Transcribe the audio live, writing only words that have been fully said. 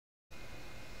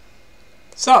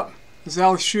Sup? This is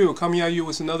Alex Shu coming at you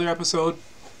with another episode.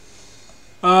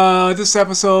 This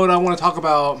episode I want to talk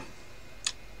about,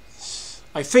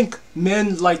 I think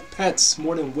men like pets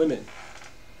more than women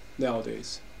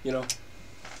nowadays, you know?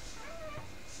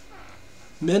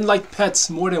 Men like pets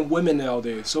more than women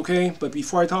nowadays, okay? But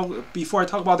before I talk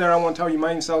about that, I want to tell you my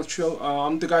name is Alex Shu.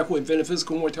 I'm the guy who invented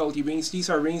physical mortality rings. These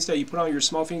are rings that you put on your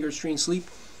small fingers during sleep.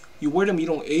 You wear them, you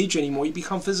don't age anymore. You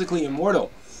become physically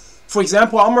immortal. For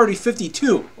example, I'm already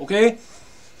 52, okay?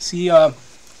 See, you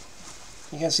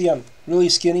can see I'm really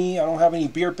skinny. I don't have any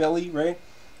beer belly, right?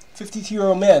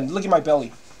 52-year-old man. Look at my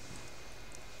belly.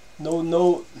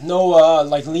 No,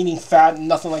 like leaning fat,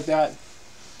 nothing like that.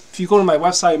 If you go to my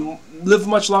website,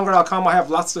 livemuchlonger.com, I have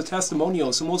lots of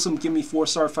testimonials. So most of them give me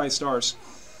 4-star, 5 stars.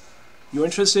 You're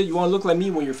interested? You want to look like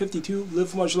me when you're 52?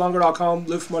 Livemuchlonger.com,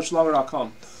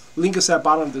 livemuchlonger.com. Link is at the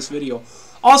bottom of this video.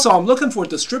 Also, I'm looking for a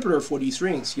distributor for these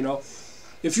rings, you know.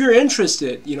 If you're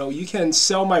interested, you know, you can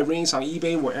sell my rings on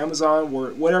eBay or Amazon or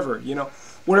whatever, you know.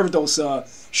 Whatever those,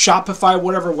 Shopify,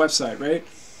 whatever website, right?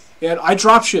 And I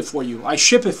drop ship for you. I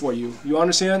ship it for you. You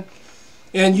understand?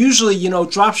 And usually, you know,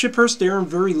 drop shippers, they earn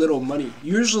very little money.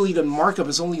 Usually the markup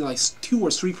is only like 2 or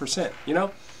 3%, you know.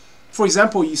 For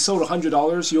example, you sold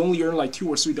 $100, you only earn like $2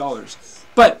 or $3.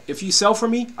 But if you sell for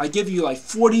me, I give you like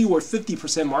 40 or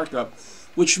 50% markup.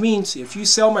 Which means if you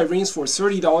sell my rings for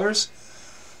 $30,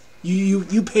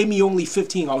 you pay me only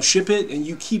 $15. I'll ship it and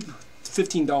you keep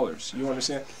 $15. You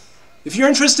understand? If you're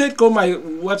interested, go to my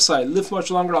website,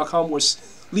 livemuchlonger.com, or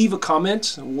leave a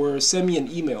comment or send me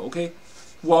an email, okay?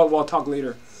 We'll talk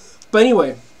later. But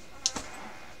anyway,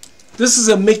 this is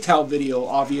a MGTOW video,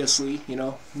 obviously, you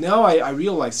know. Now I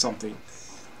realize something.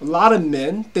 A lot of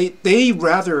men, they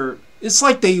rather, it's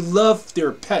like they love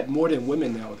their pet more than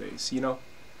women nowadays, you know.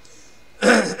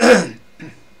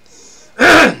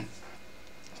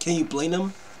 Can you blame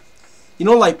them? You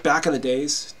know, like back in the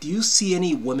days, do you see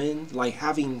any women like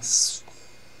having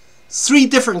 3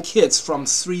 different kids from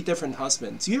 3 different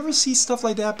husbands? Do you ever see stuff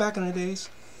like that back in the days?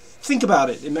 Think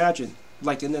about it. Imagine,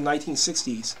 like in the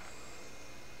 1960s.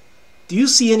 Do you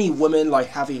see any women like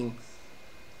having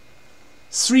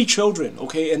 3 children?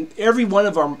 Okay, and every one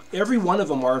of them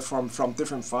are from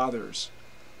different fathers.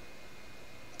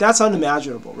 That's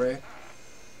unimaginable, right?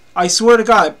 I swear to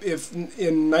God, if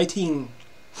in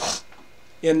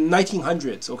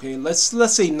 1900s, okay, let's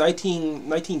say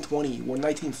 1920 or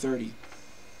 1930,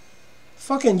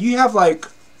 fucking, you have like,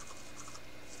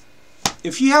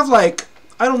 if you have like,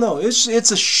 I don't know,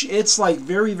 it's like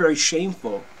very, very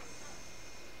shameful.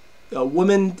 A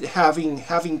woman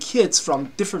having kids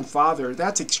from different father,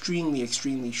 that's extremely,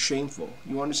 extremely shameful.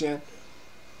 You understand?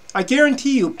 I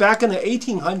guarantee you, back in the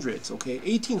 1800s, okay,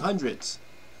 1800s.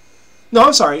 No,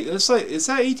 I'm sorry. It's like, is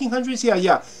that 1800s?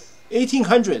 Yeah,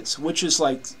 1800s, which is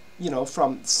like, you know,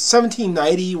 from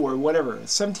 1790 or whatever,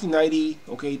 1790.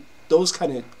 Okay, those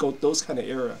kind of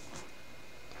era.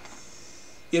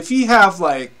 If you have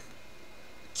like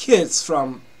kids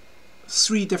from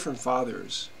 3 different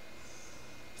fathers,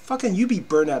 fucking, you be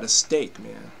burned at a stake,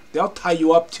 man. They'll tie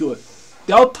you up to it.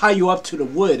 They'll tie you up to the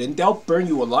wood and they'll burn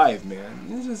you alive, man.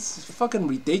 It's just fucking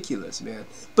ridiculous, man.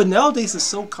 But nowadays it's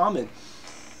so common.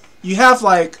 You have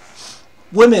like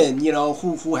women, you know,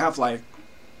 who have like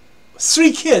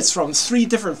 3 kids from 3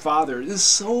 different fathers. It's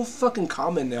so fucking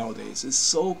common nowadays. It's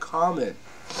so common.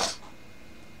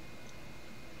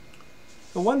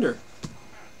 No wonder.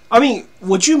 I mean,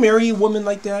 would you marry a woman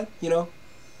like that? You know,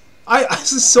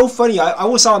 this is so funny. I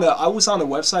was on a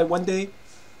website one day.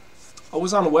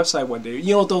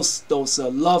 You know those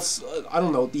loves. I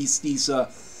don't know, these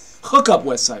hookup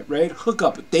website, right?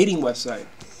 Hookup dating website.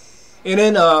 And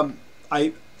then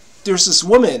there's this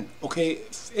woman, okay,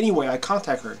 anyway, I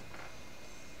contact her.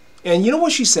 And you know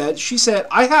what she said? She said,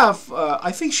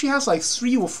 I think she has like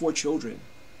 3 or 4 children.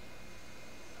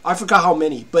 I forgot how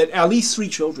many, but at least 3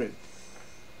 children.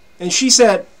 And she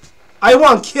said, I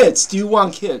want kids. Do you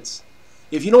want kids?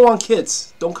 If you don't want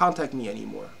kids, don't contact me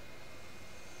anymore.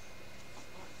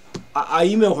 I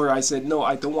emailed her, I said, no,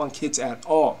 I don't want kids at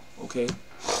all, okay?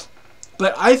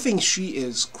 But I think she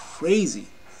is crazy.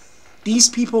 These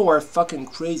people are fucking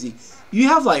crazy. You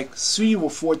have like 3 or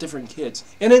 4 different kids.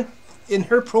 And then in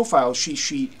her profile,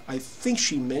 I think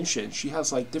she mentioned she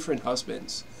has like different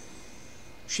husbands.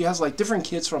 She has like different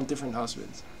kids from different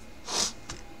husbands.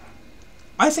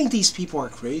 I think these people are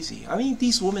crazy. I mean,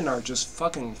 these women are just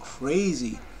fucking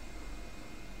crazy.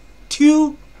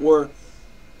 2 or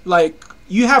like,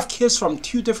 you have kids from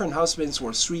 2 different husbands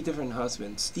or 3 different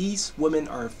husbands. These women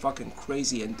are fucking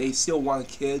crazy and they still want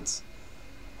kids.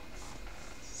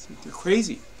 They're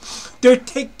crazy. They're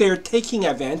taking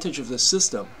advantage of the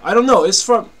system. I don't know. It's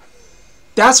from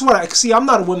That's what I see. I'm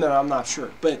not a woman. I'm not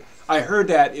sure, but I heard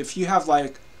that if you have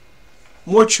like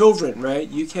more children, right,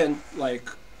 you can like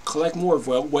collect more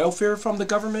welfare from the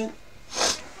government.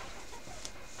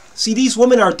 See, these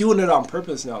women are doing it on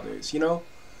purpose nowadays, you know.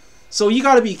 So you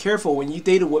got to be careful when you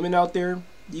date a woman out there.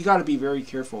 You got to be very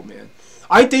careful, man.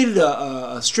 I dated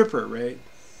a stripper, right?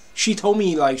 She told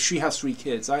me like she has 3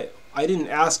 kids. I didn't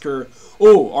ask her.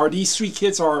 Oh, are these 3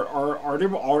 kids are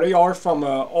they all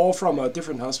from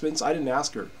different husbands? I didn't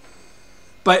ask her.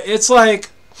 But it's like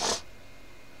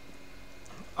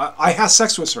I had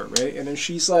sex with her, right? And then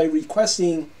she's like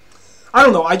requesting. I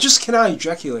don't know. I just cannot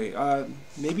ejaculate.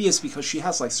 Maybe it's because she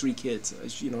has like 3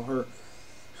 kids. You know, her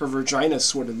vagina is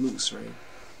sort of loose, right?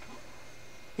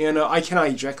 And I cannot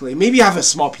ejaculate. Maybe I have a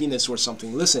small penis or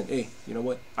something. Listen, hey, you know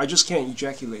what? I just can't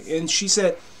ejaculate. And she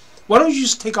said, why don't you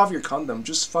just take off your condom?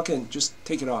 Just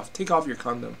take it off. Take off your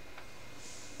condom.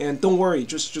 And don't worry,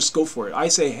 just go for it. I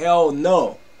say, hell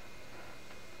no.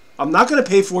 I'm not going to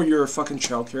pay for your fucking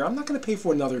childcare. I'm not going to pay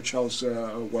for another child's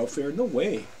welfare. No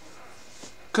way.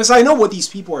 Because I know what these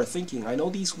people are thinking. I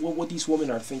know what these women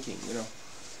are thinking, you know.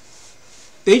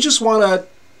 They just want to...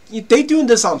 They doing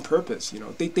this on purpose, you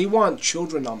know. They want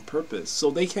children on purpose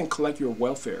so they can collect your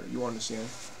welfare. You understand?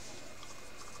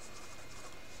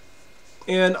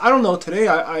 And I don't know. Today,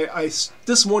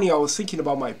 this morning I was thinking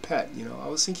about my pet. You know, I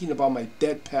was thinking about my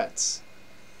dead pets.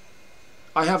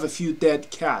 I have a few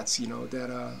dead cats. You know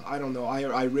that I don't know.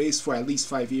 I raised for at least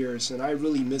 5 years, and I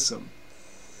really miss them.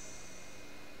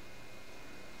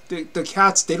 The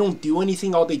cats, they don't do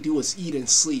anything. All they do is eat and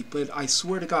sleep. But I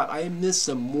swear to God, I miss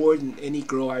them more than any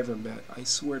girl I ever met. I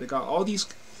swear to God. All these,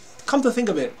 come to think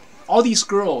of it, all these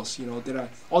girls, you know,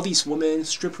 all these women,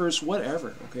 strippers,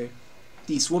 whatever, okay?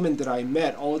 These women that I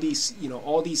met, all these, you know,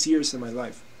 all these years in my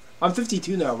life. I'm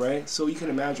 52 now, right? So you can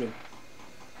imagine.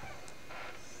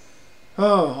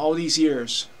 Oh, all these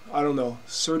years. I don't know,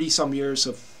 30-some years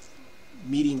of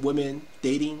meeting women,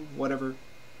 dating, whatever.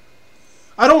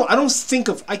 I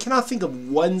cannot think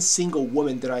of one single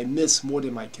woman that I miss more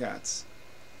than my cats.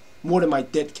 More than my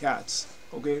dead cats,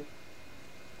 okay?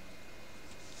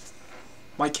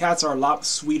 My cats are a lot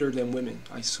sweeter than women,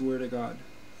 I swear to God.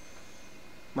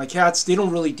 My cats, they don't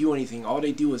really do anything. All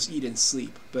they do is eat and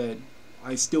sleep, but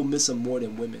I still miss them more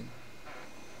than women.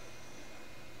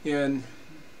 And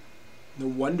no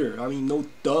wonder, I mean, no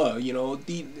duh, you know,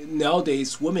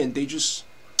 nowadays women, they just...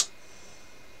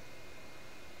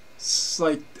 It's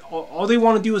like all they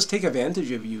want to do is take advantage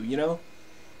of you, you know,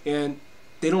 and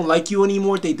they don't like you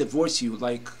anymore. They divorce you,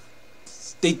 like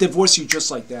they divorce you just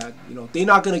like that, you know. They're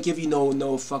not gonna give you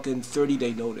no fucking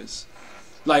 30-day notice.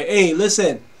 Like, hey,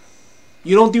 listen,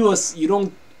 you don't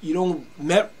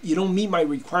meet my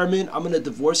requirement. I'm gonna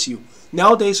divorce you.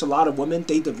 Nowadays, a lot of women,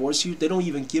 they divorce you. They don't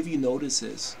even give you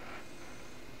notices.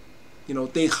 You know,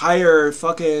 they hire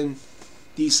fucking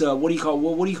these what do you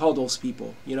call those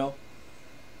people? You know.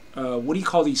 What do you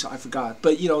call these? I forgot.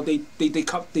 But you know, they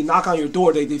knock on your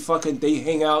door. They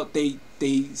hang out. They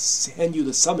send you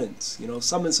the summons. You know,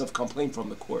 summons of complaint from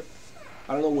the court.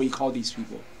 I don't know what you call these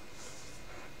people.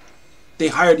 They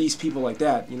hire these people like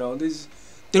that. You know, they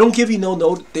don't give you no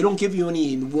note. They don't give you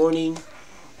any warning.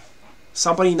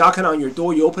 Somebody knocking on your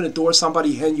door. You open the door.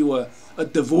 Somebody hand you a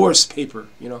divorce paper.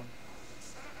 You know.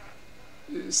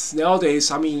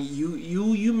 Nowadays, I mean,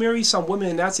 you marry some women,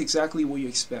 and that's exactly what you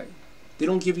expect. They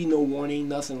don't give you no warning,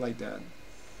 nothing like that.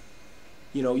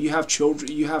 You know, you have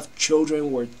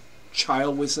children or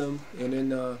child with them, and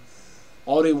then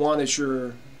all they want is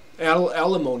your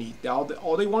alimony.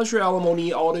 All they want is your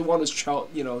alimony. All they want is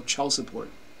child support.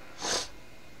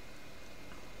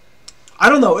 I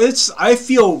don't know. I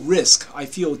feel risk. I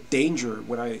feel danger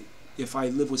if I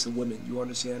live with a woman. You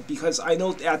understand? Because I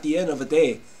know at the end of the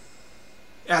day,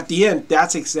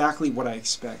 that's exactly what I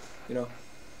expect. You know.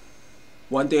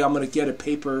 One day I'm going to get a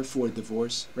paper for a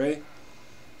divorce, right?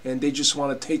 And they just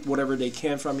want to take whatever they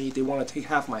can from me. They want to take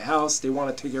half my house. They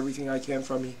want to take everything I can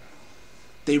from me.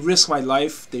 They risk my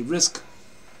life. They risk,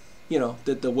 you know,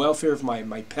 the welfare of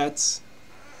my pets.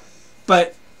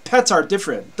 But pets are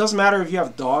different. It doesn't matter if you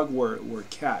have a dog or a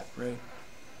cat, right?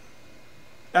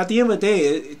 At the end of the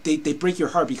day, they break your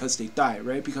heart because they die,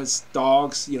 right? Because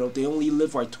dogs, you know, they only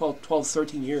live like 12,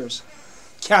 13 years.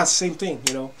 Cats, same thing,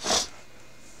 you know.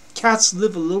 Cats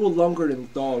live a little longer than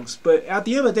dogs, but at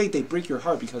the end of the day, they break your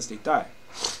heart because they die.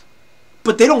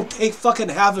 But they don't take fucking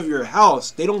half of your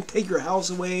house. They don't take your house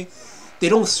away. They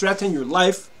don't threaten your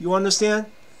life. You understand?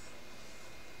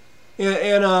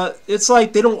 And it's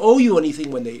like they don't owe you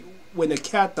anything when a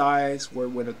cat dies or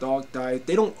when a dog dies.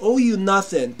 They don't owe you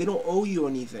nothing. They don't owe you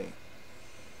anything,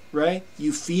 right?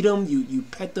 You feed them, you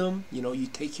pet them, you know, you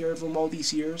take care of them all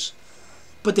these years.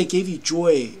 but they gave you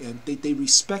joy, and they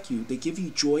respect you. They give you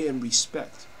joy and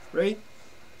respect, right?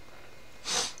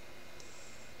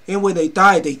 And when they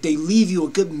die, they leave you a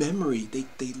good memory. They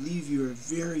leave you a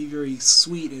very, very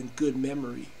sweet and good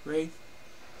memory, right?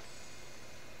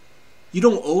 You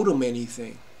don't owe them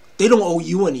anything. They don't owe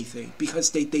you anything because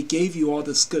they gave you all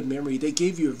this good memory. They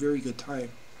gave you a very good time.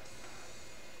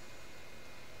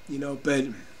 You know,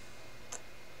 but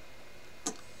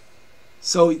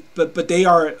they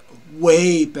are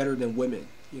way better than women,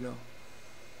 you know.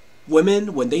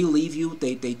 Women, when they leave you,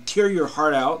 they tear your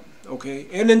heart out, okay?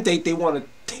 And then they want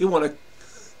to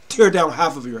tear down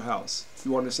half of your house.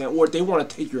 You understand? Or they want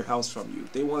to take your house from you.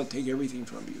 They want to take everything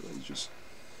from you.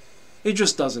 It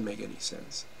just doesn't make any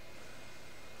sense.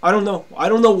 I don't know. I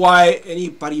don't know why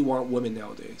anybody want women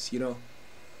nowadays, you know?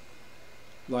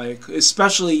 Like,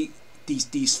 especially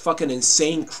these fucking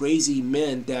insane, crazy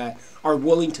men that are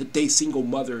willing to date single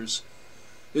mothers.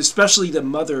 Especially the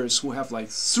mothers who have like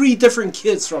 3 different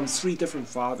kids from 3 different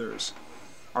fathers.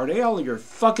 Are they out of your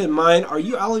fucking mind? Are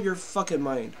you out of your fucking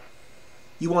mind?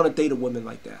 You want to date a woman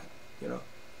like that, you know?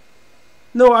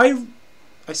 No, I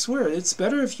swear, it's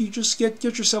better if you just get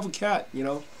yourself a cat, you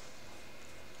know?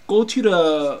 Go to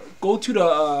the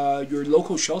your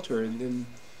local shelter and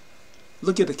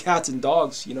look at the cats and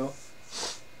dogs, you know?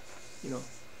 You know,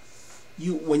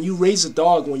 when you raise a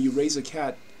dog, when you raise a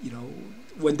cat, you know,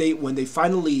 when they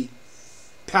finally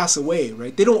pass away,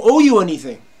 right? They don't owe you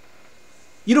anything.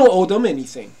 You don't owe them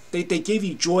anything. They gave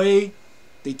you joy,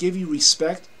 they gave you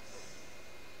respect,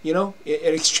 you know,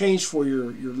 in exchange for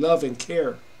your love and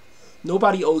care.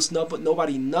 Nobody owes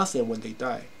nobody nothing when they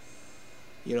die,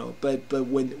 you know. But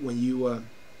when you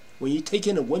take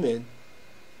in a woman,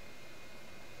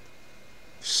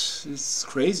 it's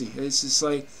crazy. It's just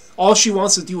like all she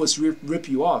wants to do is rip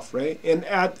you off, right? And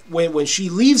when she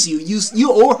leaves you,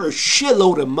 you owe her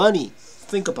shitload of money.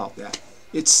 Think about that.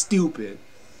 It's stupid.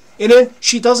 And then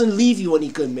she doesn't leave you any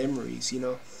good memories, you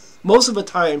know. Most of the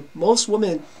time, most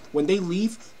women, when they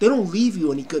leave, they don't leave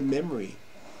you any good memory.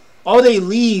 All they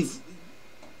leave,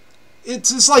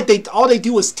 it's like all they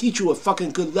do is teach you a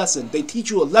fucking good lesson. They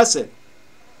teach you a lesson.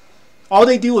 All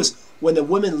they do is, when the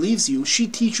woman leaves you, she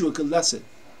teach you a good lesson.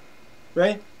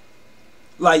 Right?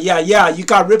 Like, yeah, you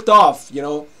got ripped off, you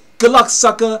know. Good luck,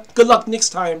 sucker. Good luck next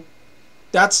time.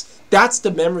 That's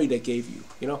the memory they gave you,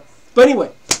 you know. But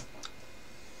anyway,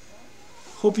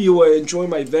 hope you enjoy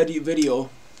my video.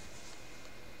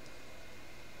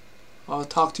 I'll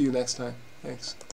talk to you next time. Thanks.